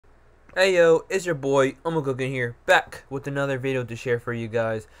Hey yo, it's your boy Cooking here, back with another video to share for you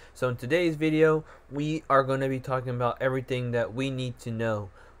guys. So in today's video, we are going to be talking about everything that we need to know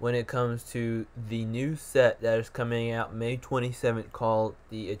when it comes to the new set that is coming out May 27th called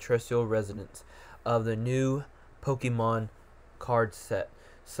the Astral Radiance of the new Pokemon card set.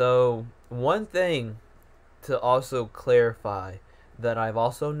 So one thing to also clarify that I've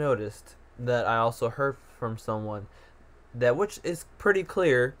also noticed, that I also heard from someone, that which is pretty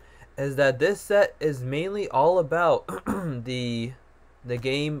clear, is that this set is mainly all about the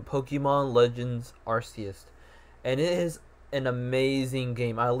game Pokemon Legends Arceus, and it is an amazing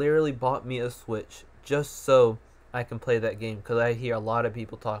game. I literally bought me a Switch just so I can play that game because I hear a lot of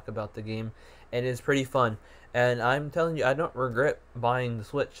people talk about the game, and it's pretty fun. And I'm telling you, I don't regret buying the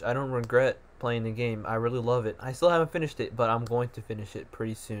Switch. I don't regret playing the game. I really love it. I still haven't finished it, but I'm going to finish it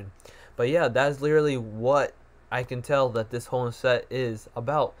pretty soon. But yeah, that's literally what I can tell that this whole set is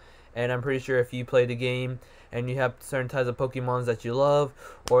about. And I'm pretty sure if you play the game and you have certain types of Pokemons that you love,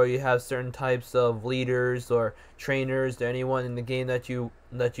 or you have certain types of leaders or trainers or anyone in the game that you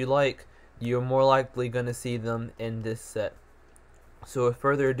like, you're more likely gonna see them in this set. So with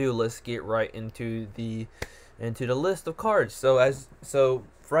further ado, let's get right into the list of cards. So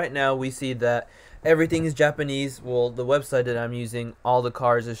right now we see that everything is Japanese. Well, the website that I'm using, all the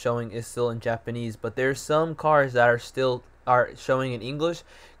cards are showing is still in Japanese, but there's some cards that are showing in English,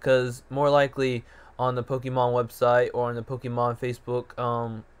 because more likely on the Pokemon website or on the Pokemon Facebook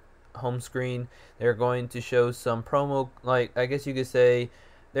home screen, they're going to show some promo, like I guess you could say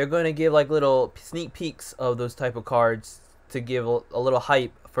they're going to give like little sneak peeks of those type of cards to give a little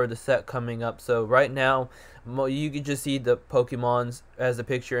hype for the set coming up. So right now, you can just see the Pokemons as a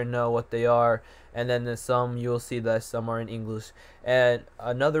picture and know what they are, and then there's some you'll see that some are in English. And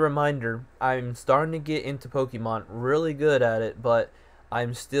another reminder, I'm starting to get into Pokemon, really good at it, but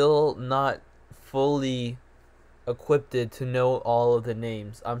I'm still not fully equipped to know all of the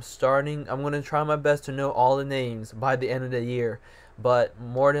names. I'm going to try my best to know all the names by the end of the year, but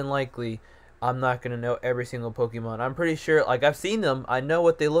more than likely I'm not going to know every single Pokemon. I'm pretty sure, like, I've seen them, I know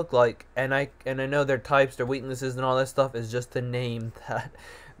what they look like, and I know their types, their weaknesses, and all that stuff is just a name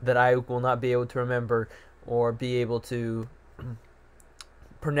that I will not be able to remember or be able to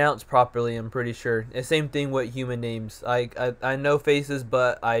pronounce properly. I'm pretty sure. The same thing with human names. I know faces,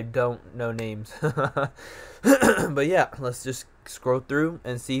 but I don't know names. But yeah, let's just scroll through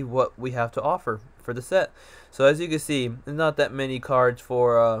and see what we have to offer for the set. So as you can see, there's not that many cards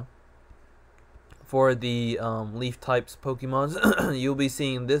for the leaf types Pokemons. You'll be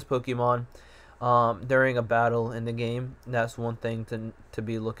seeing this Pokemon during a battle in the game. That's one thing to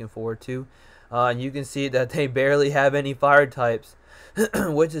be looking forward to. And you can see that they barely have any fire types,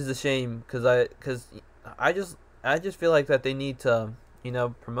 which is a shame, because I just feel like that they need to,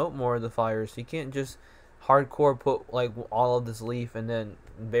 promote more of the fires. You can't just hardcore put like all of this leaf and then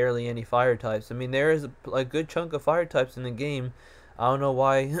barely any fire types. I mean, there is a good chunk of fire types in the game. I don't know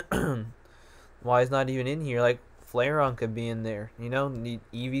why why it's not even in here. Like, Flareon could be in there. The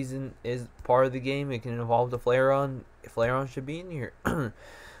Eevee's is part of the game. It can evolve to Flareon. Flareon should be in here.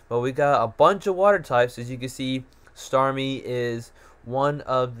 But we got a bunch of water types. As you can see, Starmie is one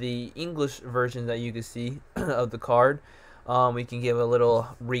of the English versions that you can see of the card. We can give a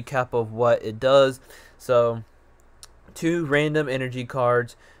little recap of what it does. So, 2 random energy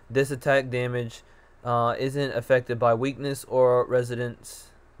cards. This attack damage isn't affected by weakness or resistance,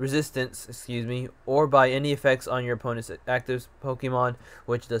 or by any effects on your opponent's active Pokemon,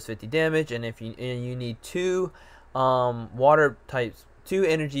 which does 50 damage. And if you need 2 water types, 2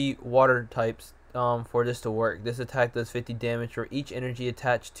 energy water types for this to work. This attack does 50 damage for each energy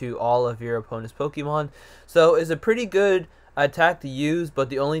attached to all of your opponent's Pokemon. So it's a pretty good attack to use, but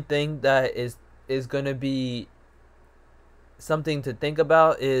the only thing that is going to be something to think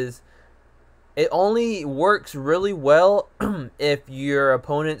about is it only works really well if your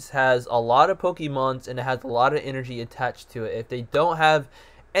opponent has a lot of Pokemons and it has a lot of energy attached to it. If they don't have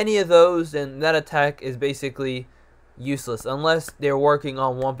any of those, then that attack is basically useless, unless they're working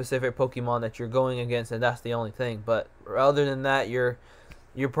on one specific Pokemon that you're going against, and that's the only thing. But other than that, you're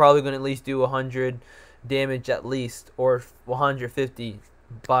probably going to at least do 100 damage at least, or 150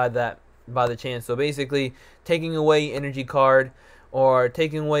 by the chance. So basically, taking away energy card or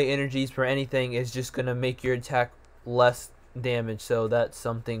taking away energies for anything is just going to make your attack less damage. So that's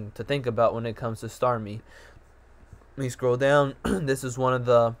something to think about when it comes to Starmie. Let me scroll down. This is one of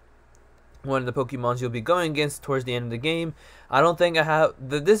the Pokemons you'll be going against towards the end of the game. I don't think I have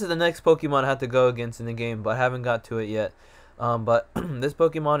this is the next Pokemon I have to go against in the game, but I haven't got to it yet. But this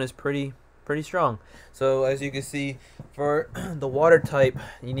Pokemon is pretty pretty strong. So as you can see, for the water type,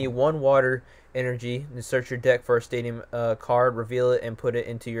 you need 1 water energy to search your deck for a stadium card, reveal it, and put it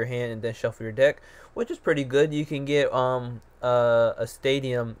into your hand, and then shuffle your deck, which is pretty good. You can get a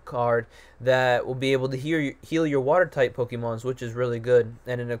stadium card that will be able to heal your water type Pokemons, which is really good.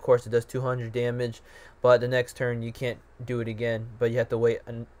 And then of course it does 200 damage, but the next turn you can't do it again, but you have to wait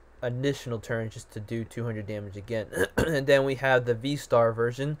an additional turn just to do 200 damage again. And then we have the V-Star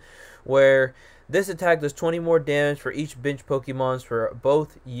version, where this attack does 20 more damage for each bench Pokemons for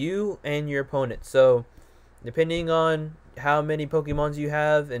both you and your opponent. So depending on how many Pokemons you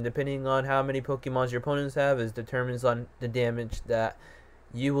have, and depending on how many Pokemons your opponents have, is determines on the damage that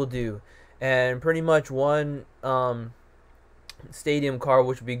you will do. And pretty much one stadium card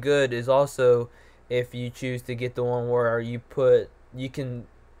which would be good is also, if you choose to get the one where you can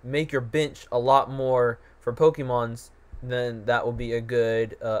make your bench a lot more for Pokemons, then that will be a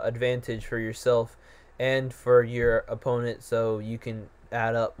good advantage for yourself and for your opponent, so you can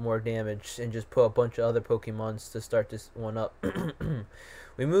add up more damage and just put a bunch of other Pokemons to start this one up.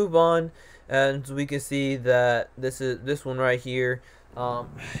 We move on, and we can see that this one right here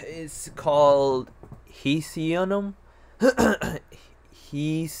is called Hesianum.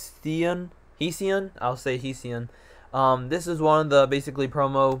 Hesian, I'll say Hesian. This is one of the basically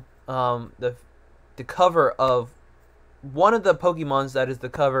promo, the cover of one of the Pokemons that is the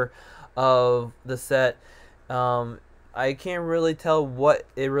cover of the set. I can't really tell what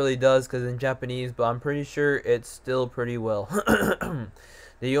it really does because in Japanese, but I'm pretty sure it's still pretty well.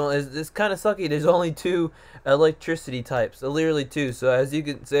 It's kind of sucky. There's only 2 electricity types, literally 2. So if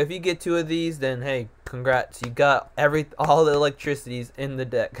you get 2 of these, then hey, congrats, you got all the electricities in the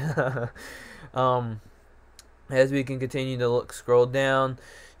deck. As we can continue to scroll down,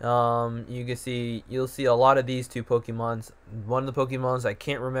 you'll see a lot of these 2 Pokemons. One of the Pokemons I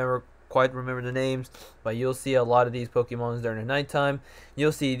can't quite remember the names, but you'll see a lot of these Pokemons during the nighttime.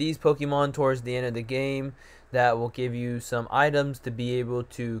 You'll see these Pokemon towards the end of the game that will give you some items to be able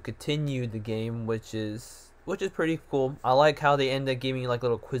to continue the game, which is pretty cool. I like how they end up giving you like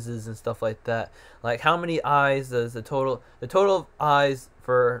little quizzes and stuff like that. Like how many eyes does the total of eyes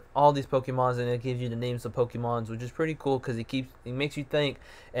for all these Pokemons, and it gives you the names of Pokemons, which is pretty cool because it makes you think,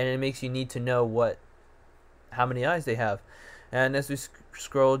 and it makes you need to know how many eyes they have. And as we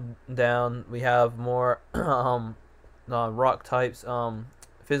scroll down, we have more rock types,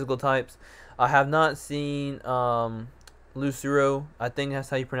 physical types. I have not seen Lucero, I think that's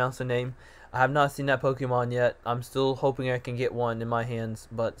how you pronounce the name. I have not seen that Pokemon yet. I'm still hoping I can get one in my hands,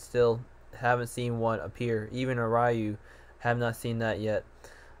 but still haven't seen one appear. Even a Ryu, have not seen that yet.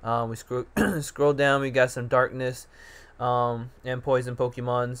 We scroll down, we got some darkness and poison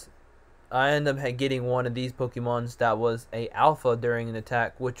Pokemons. I ended up getting one of these Pokemons that was a alpha during an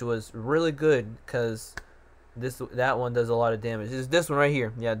attack, which was really good because that one does a lot of damage. It's this one right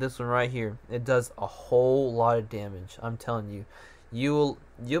here. Yeah, this one right here. It does a whole lot of damage. I'm telling you, you'll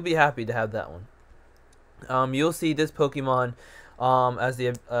be happy to have that one. You'll see this Pokemon as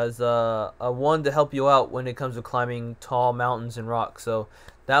a one to help you out when it comes to climbing tall mountains and rocks. So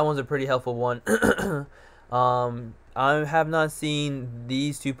that one's a pretty helpful one. I have not seen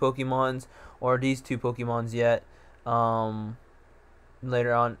these 2 Pokemons or these 2 Pokemons yet.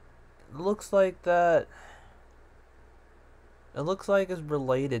 Later on, it looks like it's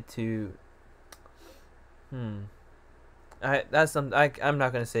related to. I'm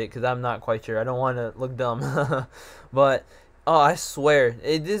not gonna say it because I'm not quite sure. I don't want to look dumb. But I swear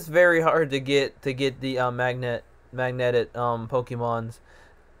it is very hard to get the magnetic Pokemons,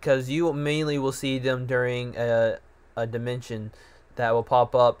 because you mainly will see them during a dimension that will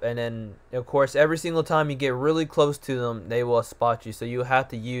pop up, and then of course every single time you get really close to them, they will spot you. So you have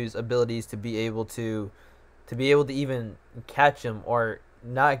to use abilities to be able to even catch them or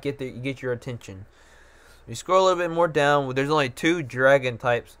not get your attention. You scroll a little bit more down, there's only 2 dragon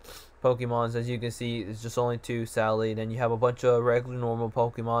types Pokemons, as you can see. It's just only 2, sadly. Then you have a bunch of regular normal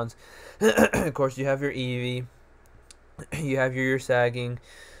Pokemons. Of course you have your Eevee, you have your Sagging,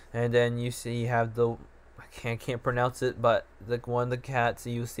 and then you have the I can't pronounce it, but one of the cats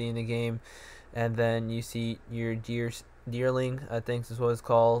you see in the game, and then you see your Deerling, I think is what it's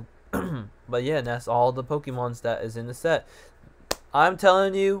called. But yeah, that's all the Pokemons that is in the set. I'm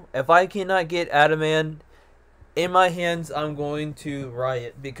telling you, if I cannot get Adaman in my hands, I'm going to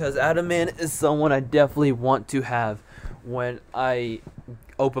riot, because Adaman is someone I definitely want to have when I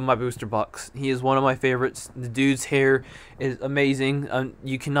open my booster box. He is one of my favorites. The dude's hair is amazing.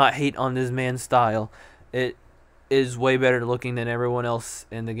 You cannot hate on this man's style. It is way better looking than everyone else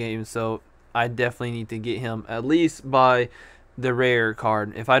in the game, so I definitely need to get him at least by the rare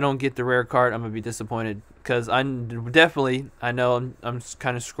card. If I don't get the rare card, I'm gonna be disappointed, because I know I'm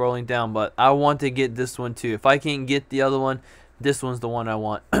kind of scrolling down, but I want to get this one too. If I can't get the other one, this one's the one I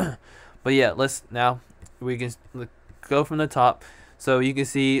want. But yeah, we can go from the top. So you can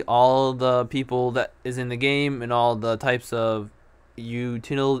see all the people that is in the game and all the types of utilities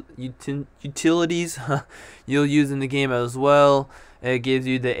you'll use in the game as well. It gives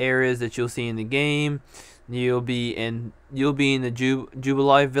you the areas that you'll see in the game. You'll be in the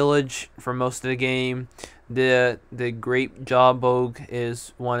Jubilee village for most of the game. The Great Jawbog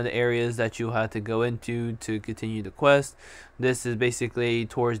is one of the areas that you'll have to go into to continue the quest. This is basically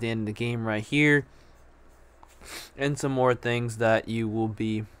towards the end of the game right here, and some more things that you will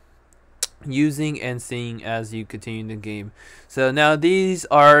be using and seeing as you continue the game. So now these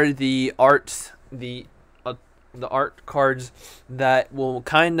are the art cards that will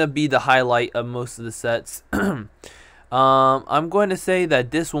kind of be the highlight of most of the sets. I'm going to say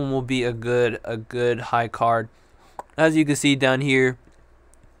that this one will be a good high card. As you can see down here,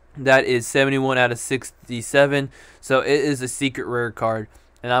 that is 71 out of 67, so it is a secret rare card,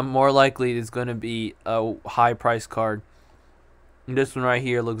 and I'm more likely it's going to be a high price card. And this one right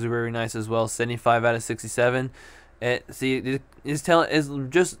here looks very nice as well, 75 out of 67. It's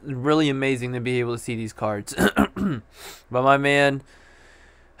just really amazing to be able to see these cards. But my man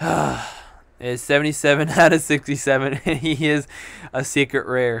is 77 out of 67, and he is a secret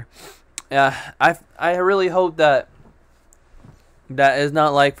rare. I really hope that is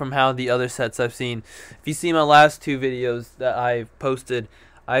not like from how the other sets I've seen. If you see my last two videos that I've posted,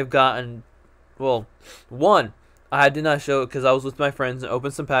 I've gotten, well, one, I did not show it because I was with my friends and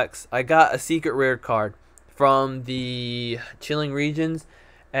opened some packs. I got a secret rare card from the Chilling Regions,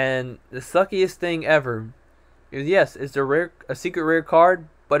 and the suckiest thing ever is, yes, it's a secret rare card,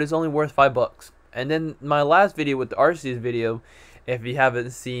 but it's only worth $5. And then my last video with the Arceus video, if you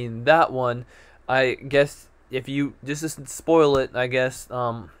haven't seen that one, I guess if you just to spoil it, I guess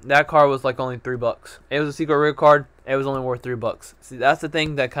that card was like only $3. It was a secret rare card. It was only worth $3. See, that's the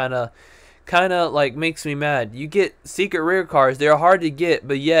thing that kind of like makes me mad. You get secret rare cards, they're hard to get,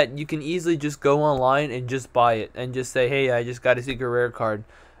 but yet you can easily just go online and just buy it and just say, hey, I just got a secret rare card,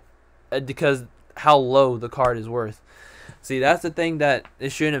 because how low the card is worth. See, that's the thing, that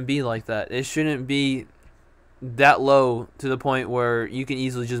it shouldn't be like that. It shouldn't be that low to the point where you can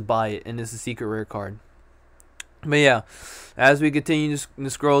easily just buy it and it's a secret rare card. But yeah, as we continue to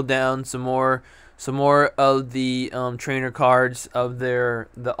scroll down, some more of the trainer cards of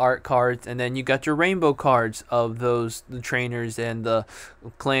the art cards, and then you got your rainbow cards of the trainers and the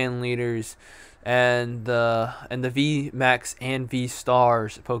clan leaders, and the V Max and V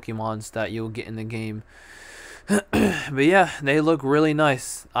Stars Pokemons that you'll get in the game. But yeah, they look really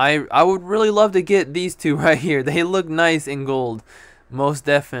nice. I would really love to get these two right here. They look nice in gold, most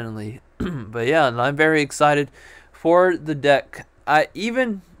definitely. But yeah, I'm very excited for the deck.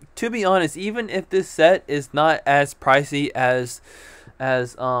 To be honest, even if this set is not as pricey as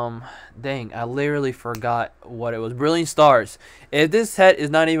dang, I literally forgot what it was. Brilliant Stars. If this set is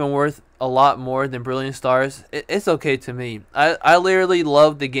not even worth a lot more than Brilliant Stars, it's okay to me. I literally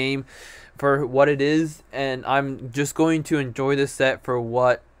love the game for what it is, and I'm just going to enjoy this set for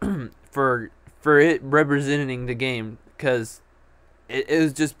what for it representing the game, because it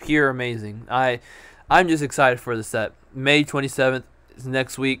is just pure amazing. I'm just excited for the set. May 27th is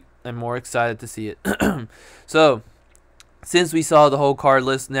next week. I'm more excited to see it. So, since we saw the whole card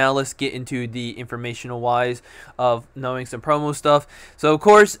list, now let's get into the informational wise of knowing some promo stuff. So, of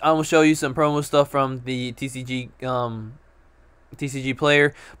course, I will show you some promo stuff from the TCG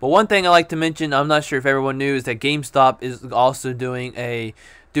player. But one thing I like to mention, I'm not sure if everyone knew, is that GameStop is also doing a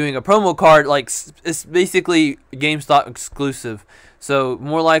promo card. Like, it's basically GameStop exclusive. So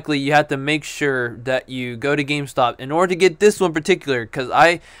more likely you have to make sure that you go to GameStop in order to get this one particular, because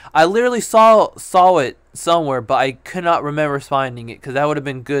I literally saw it somewhere, but I could not remember finding it, because that would have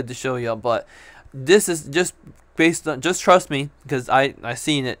been good to show y'all. But this is just based on, just trust me, because I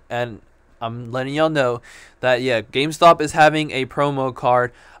seen it, and I'm letting y'all know that, yeah, GameStop is having a promo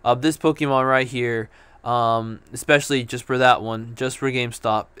card of this Pokemon right here. Especially just for that one, just for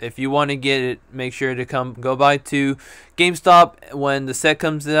GameStop. If you want to get it, make sure to go by to GameStop when the set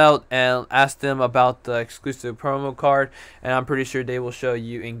comes out and ask them about the exclusive promo card, and I'm pretty sure they will show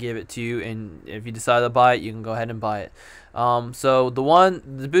you and give it to you, and if you decide to buy it, you can go ahead and buy it. So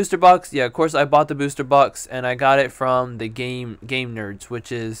the booster box, yeah, of course I bought the booster box, and I got it from the Game Nerds,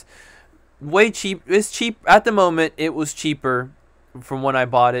 which is way cheap. It's cheap at the moment. It was cheaper from when I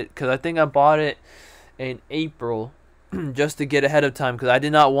bought it, because I think I bought it in April just to get ahead of time, because I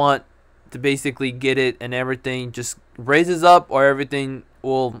did not want to basically get it, and everything just raises up, or everything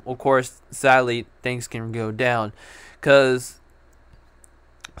will, of course, sadly, things can go down, because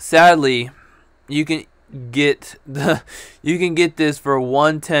sadly you can get this for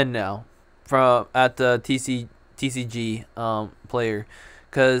 110 now from at the TCG player,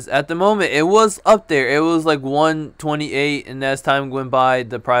 because at the moment it was up there, it was like 128, and as time went by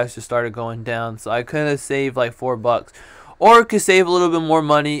the price just started going down. So I could have saved like $4, or could save a little bit more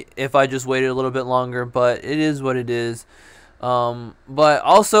money if I just waited a little bit longer, but it is what it is. But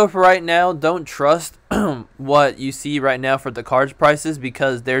also for right now, don't trust what you see right now for the cards prices,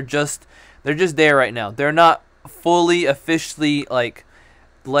 because they're just there right now. They're not fully officially like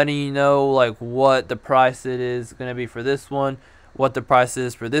letting you know like what the price it is going to be for this one, what the price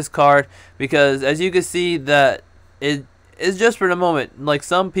is for this card, because as you can see that it is just for the moment. Like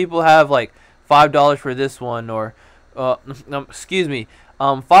some people have like $5 for this one, or excuse me,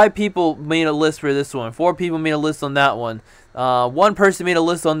 5 people made a list for this one, 4 people made a list on that one, 1 person made a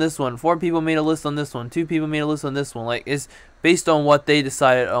list on this one, 4 people made a list on this one, 2 people made a list on this one. Like, it's based on what they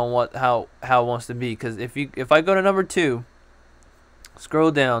decided on how it wants to be. Because if I go to number 2,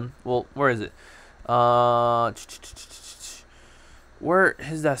 scroll down, well, where is it? Where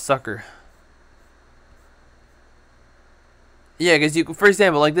is that sucker? Yeah, because you, for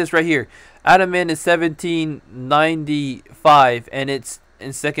example, like this right here, Adamant is $17.95, and it's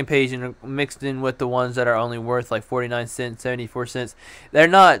in second page and mixed in with the ones that are only worth like 49 cents, 74 cents. They're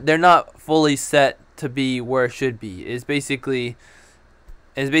not fully set to be where it should be. It's basically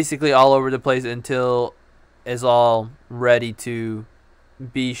all over the place until it's all ready to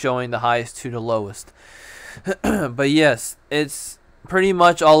be showing the highest to the lowest. But yes, it's pretty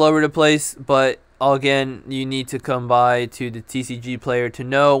much all over the place, but again, you need to come by to the TCG player to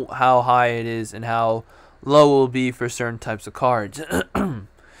know how high it is and how low it will be for certain types of cards.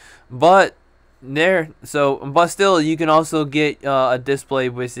 But still, you can also get a display,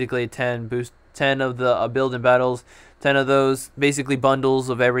 basically 10 of the build and battles, 10 of those basically bundles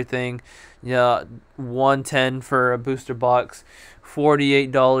of everything. Yeah, 110 for a booster box,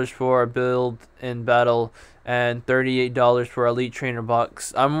 $48 for a build and battle, and $38 for Elite Trainer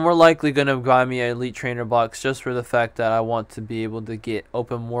box. I'm more likely gonna buy me an Elite Trainer box just for the fact that I want to be able to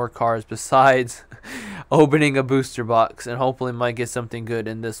open more cards besides opening a booster box, and hopefully might get something good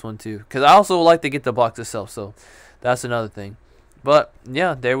in this one too, because I also like to get the box itself, so that's another thing. But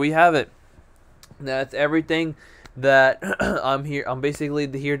yeah, there we have it. That's everything that I'm basically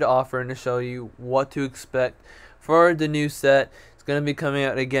here to offer and to show you what to expect for the new set. It's going to be coming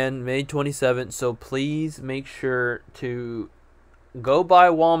out again May 27th, so please make sure to go by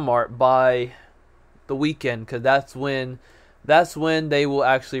Walmart by the weekend, because that's when they will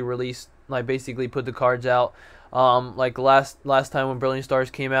actually release, like basically put the cards out. Like last time when Brilliant Stars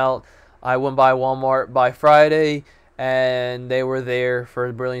came out, I went by Walmart by Friday, and they were there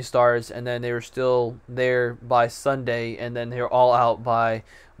for Brilliant Stars, and then they were still there by Sunday, and then they were all out by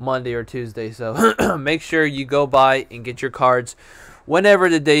Monday or Tuesday. So make sure you go by and get your cards whenever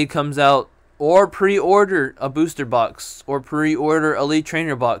the day comes out, or pre-order a booster box, or pre-order Elite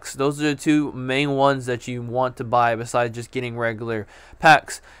Trainer box. Those are the two main ones that you want to buy besides just getting regular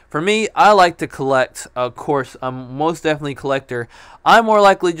packs. For me, I like to collect. Of course, I'm most definitely a collector. I'm more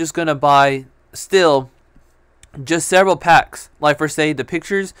likely just gonna buy still just several packs. Like for say the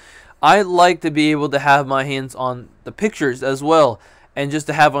pictures, I like to be able to have my hands on the pictures as well, and just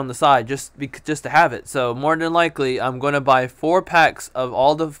to have on the side, just to have it. So more than likely, I'm going to buy 4 packs of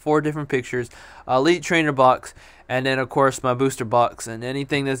all the 4 different pictures, Elite Trainer box, and then of course my booster box, and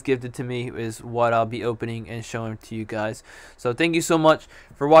anything that's gifted to me is what I'll be opening and showing to you guys. So thank you so much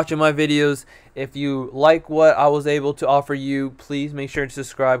for watching my videos. If you like what I was able to offer you, please make sure to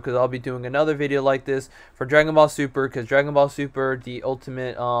subscribe, because I'll be doing another video like this for Dragon Ball Super, because Dragon Ball Super, the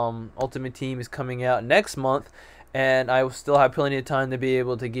Ultimate Team, is coming out next month. And I will still have plenty of time to be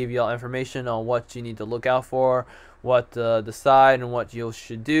able to give y'all information on what you need to look out for, what to decide, and what you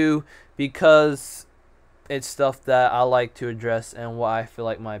should do, because it's stuff that I like to address and what I feel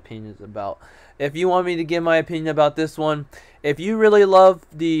like my opinion is about. If you want me to give my opinion about this one, if you really love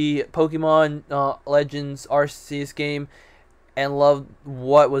the Pokemon Legends Arceus game and love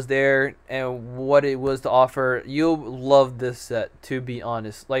what was there and what it was to offer, you'll love this set, to be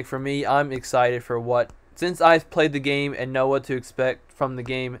honest. Like for me, I'm excited for since I've played the game and know what to expect from the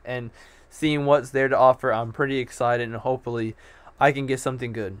game and seeing what's there to offer, I'm pretty excited, and hopefully I can get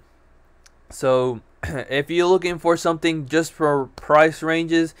something good. So if you're looking for something just for price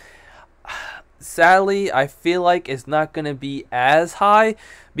ranges, sadly I feel like it's not going to be as high,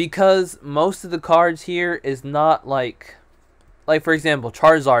 because most of the cards here is not like like for example,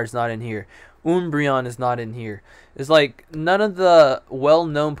 Charizard's not in here. Umbreon is not in here. It's like none of the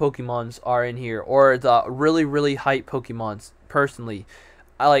well-known Pokemons are in here, or the really hype Pokemons. Personally,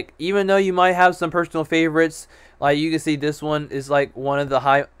 I like, even though you might have some personal favorites, like you can see this one is like one of the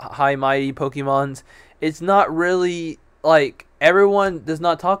high mighty Pokemons. It's not really like, everyone does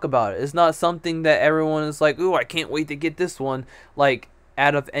not talk about it. It's not something that everyone is like, ooh, I can't wait to get this one, like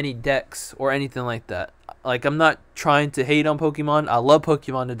out of any decks or anything like that. Like, I'm not trying to hate on Pokemon. I love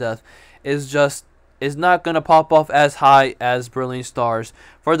Pokemon to death. It's just, it's not gonna pop off as high as Brilliant Stars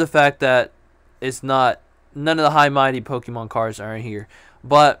for the fact that it's not, none of the high mighty Pokemon cards are in here.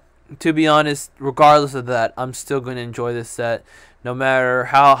 But to be honest, regardless of that, I'm still going to enjoy this set no matter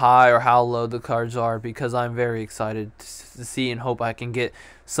how high or how low the cards are, because I'm very excited to see and hope I can get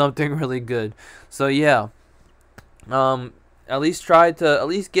something really good. So yeah, at least try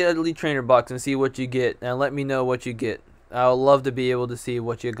to get an Elite Trainer box and see what you get, and let me know what you get. I would love to be able to see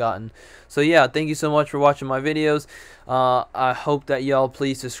what you've gotten. So yeah, thank you so much for watching my videos. I hope that y'all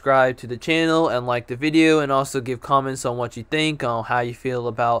please subscribe to the channel and like the video, and also give comments on what you think, on how you feel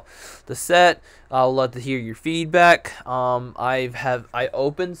about the set. I would love to hear your feedback. I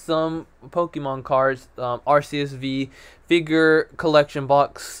opened some Pokemon cards, RCSV figure collection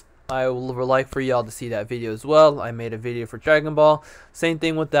box. I would like for y'all to see that video as well. I made a video for Dragon Ball. Same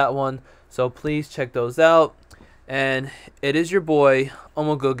thing with that one. So please check those out. And it is your boy,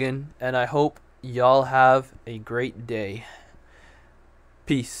 Omogugan, and I hope y'all have a great day.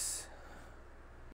 Peace.